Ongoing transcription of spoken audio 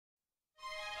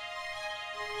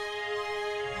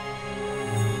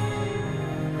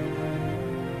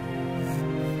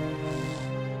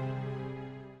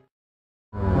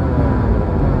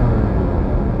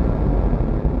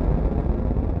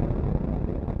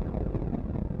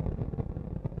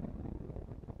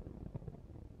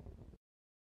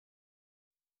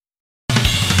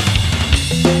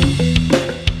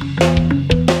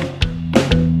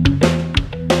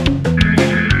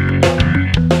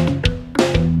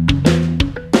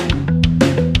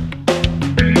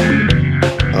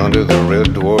Under the red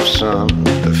dwarf sun,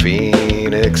 the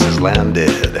phoenix has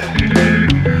landed.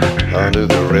 Under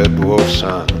the red dwarf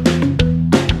sun.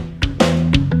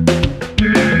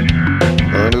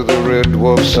 Under the red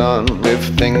dwarf sun, if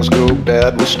things go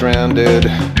bad, we're stranded.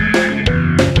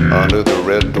 Under the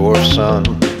red dwarf sun.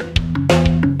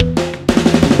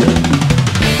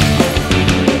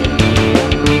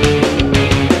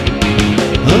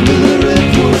 Under the red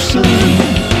dwarf sun,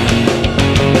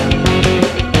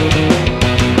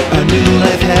 our new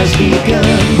life has begun.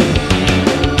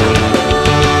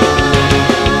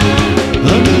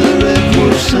 Under the red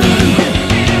dwarf sun.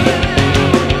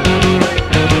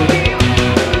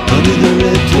 Under the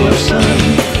red dwarf sun.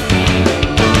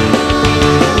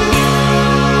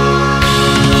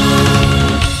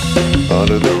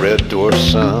 Under the red dwarf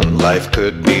sun, life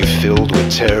could be filled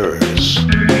with terrors.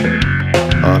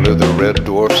 Under the red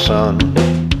dwarf sun.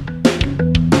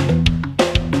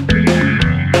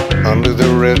 Under the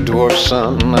red dwarf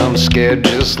sun, I'm scared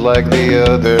just like the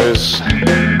others.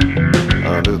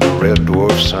 Under the red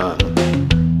dwarf sun.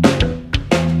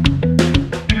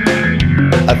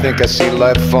 I think I see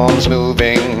life forms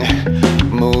moving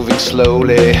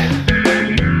slowly.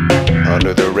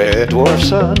 Under the red dwarf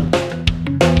sun.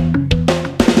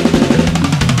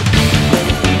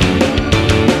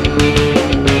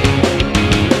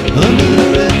 Under the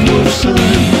red dwarf sun,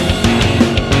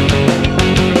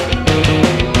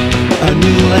 our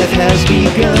new life has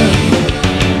begun.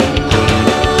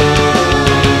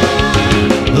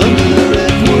 Under the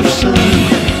red dwarf sun.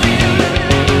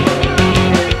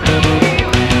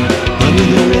 Under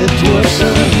the red dwarf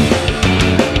sun.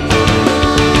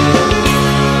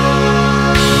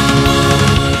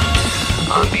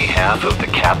 On behalf of the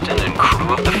captain and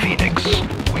crew of the Phoenix,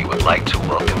 we would like to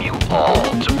welcome you all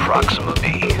to Proxima B,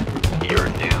 your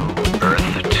new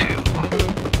Earth 2.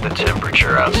 The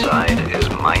temperature outside is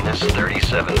minus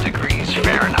 37 degrees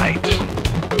Fahrenheit.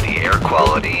 The air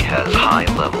quality has high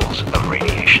levels of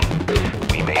radiation.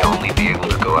 We may only be able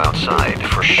to go outside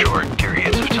for short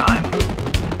periods of time.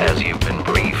 As you've been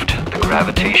briefed, the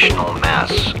gravitational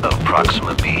mass of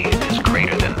Proxima B is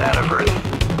greater than that of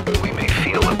Earth. We may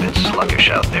feel a bit sluggish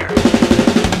out there.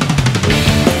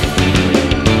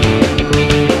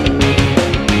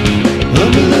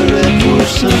 Under the red dwarf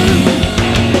sun,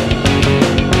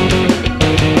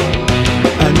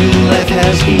 our new life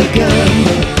has begun.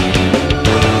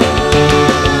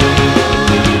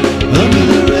 Under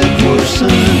the red dwarf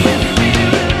sun.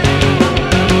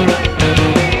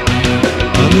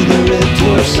 Under the red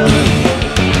dwarf sun.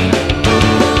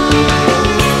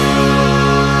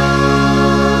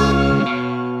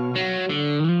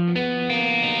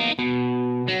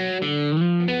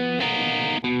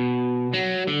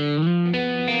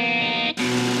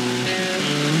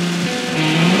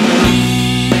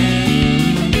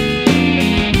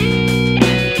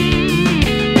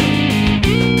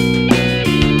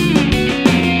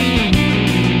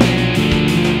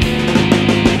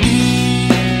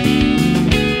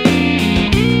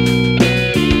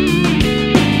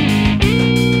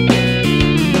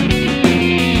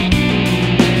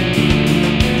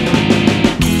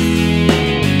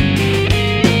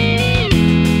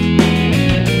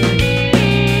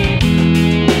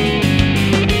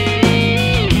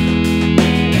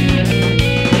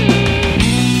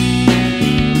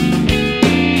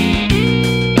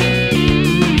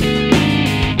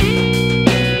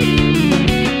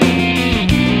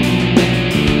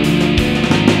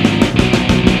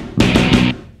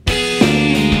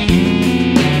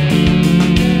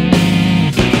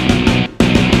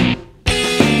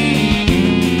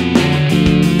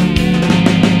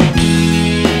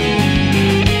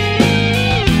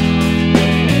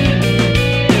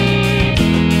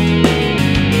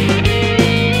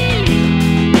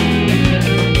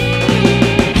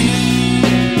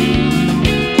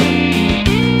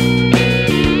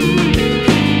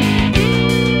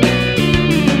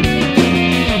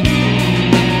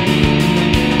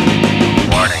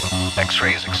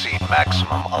 X-rays exceed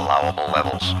maximum allowable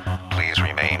levels. Please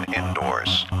remain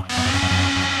indoors.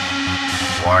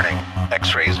 Warning,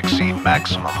 X-rays exceed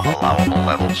maximum allowable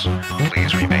levels.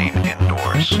 Please remain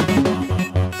indoors.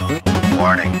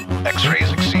 Warning,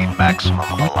 X-rays exceed maximum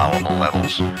allowable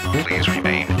levels. Please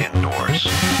remain indoors.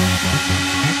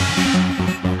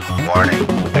 Warning,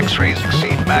 X-rays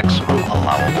exceed maximum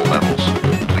allowable levels.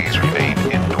 Please remain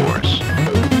indoors.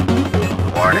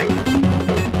 Warning.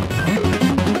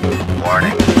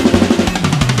 Warning.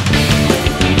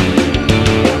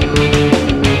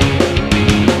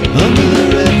 Under the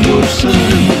red dwarf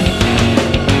sun,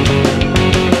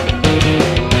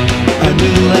 our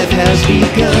new life has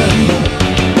begun.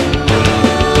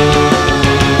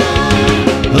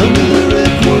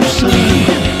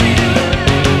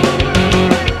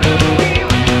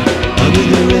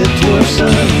 Red Dwarf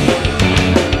Sun.